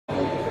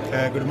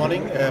Good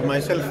morning.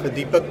 Myself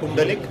Deepak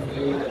Pundlik.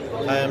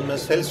 I am a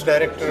sales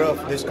director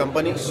of this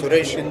company,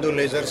 Suresh Hindu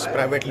Lasers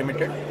Private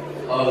Limited.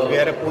 We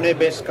are a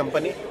Pune-based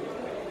company.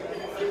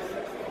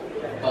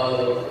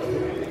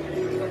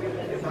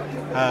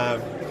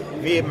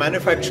 We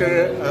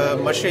manufacture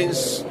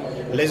machines,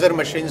 laser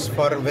machines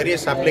for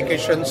various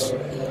applications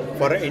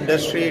for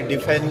industry,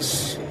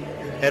 defense,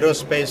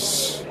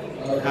 aerospace,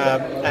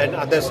 and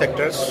other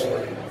sectors.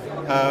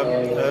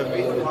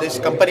 This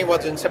company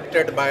was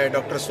incepted by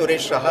Dr.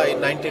 Suresh Saha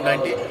in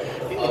 1990.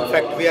 In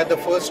fact, we are the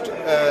first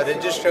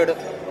registered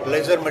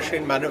laser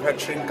machine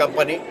manufacturing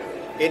company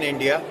in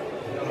India,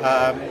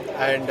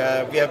 and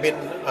we have been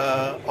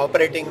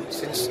operating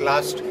since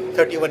last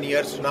 31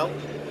 years now.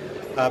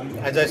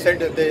 As I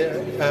said,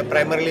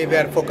 primarily we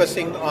are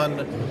focusing on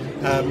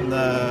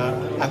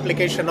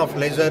application of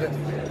laser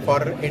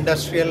for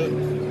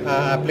industrial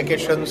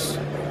applications,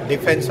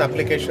 defense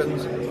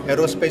applications,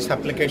 aerospace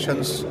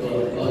applications,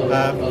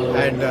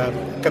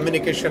 and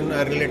communication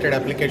related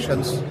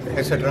applications,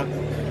 etc.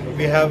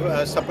 We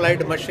have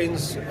supplied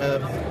machines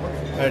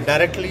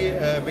directly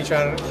which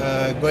are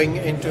going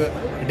into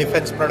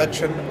defense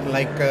production,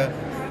 like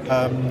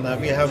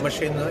we have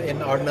machines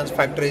in ordnance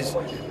factories.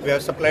 We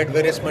have supplied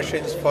various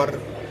machines for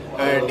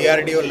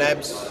DRDO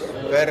labs,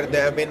 where they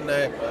have been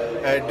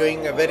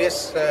doing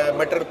various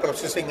material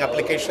processing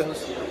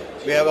applications.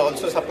 We have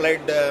also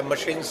supplied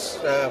machines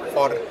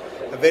for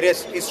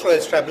various ISRO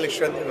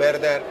establishments, where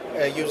they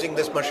are using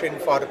this machine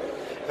for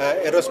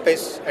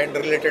aerospace and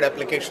related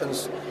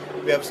applications.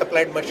 We have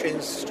supplied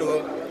machines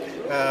to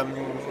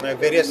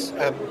various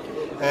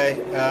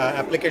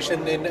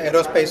applications in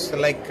aerospace,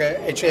 like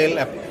HAL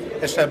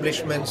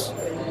establishments.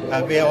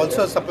 We have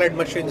also supplied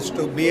machines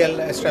to BL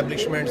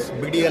establishments,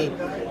 BDL,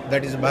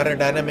 that is Bharat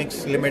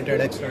Dynamics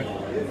Limited, etc.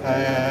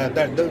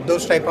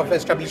 Those type of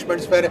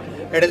establishments where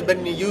it has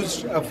been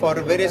used for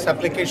various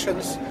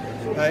applications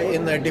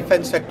in the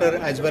defense sector,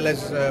 as well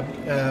as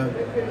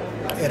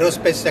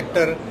aerospace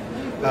sector,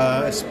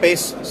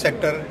 space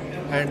sector,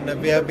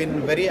 and we have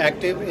been very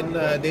active in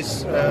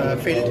this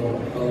field,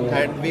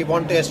 and we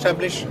want to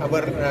establish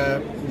our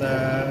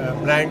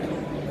brand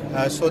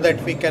so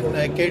that we can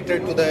cater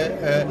to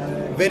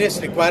the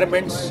various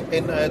requirements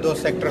in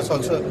those sectors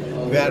also.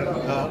 We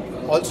are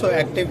also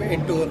active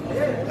into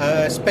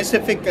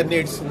specific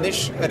needs,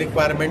 niche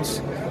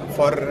requirements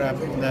for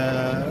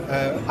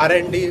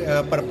R&D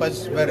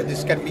purpose, where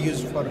this can be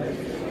used for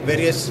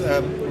various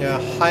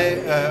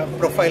high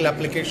profile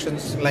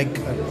applications, like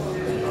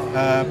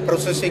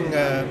processing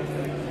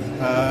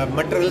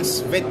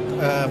materials with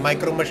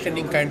micro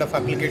machining kind of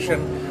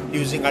application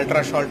using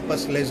ultra short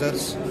pulse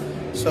lasers.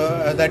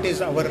 So that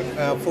is our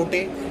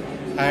forte,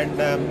 and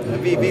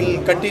we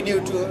will continue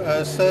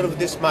to serve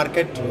this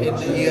market in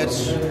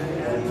years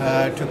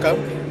to come,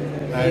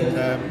 and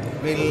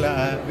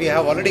we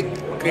have already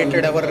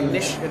created our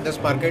niche in this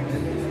market,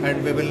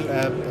 and we will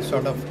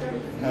sort of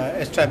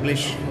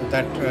establish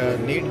that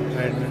need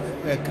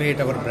and create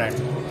our brand.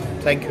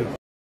 Thank you.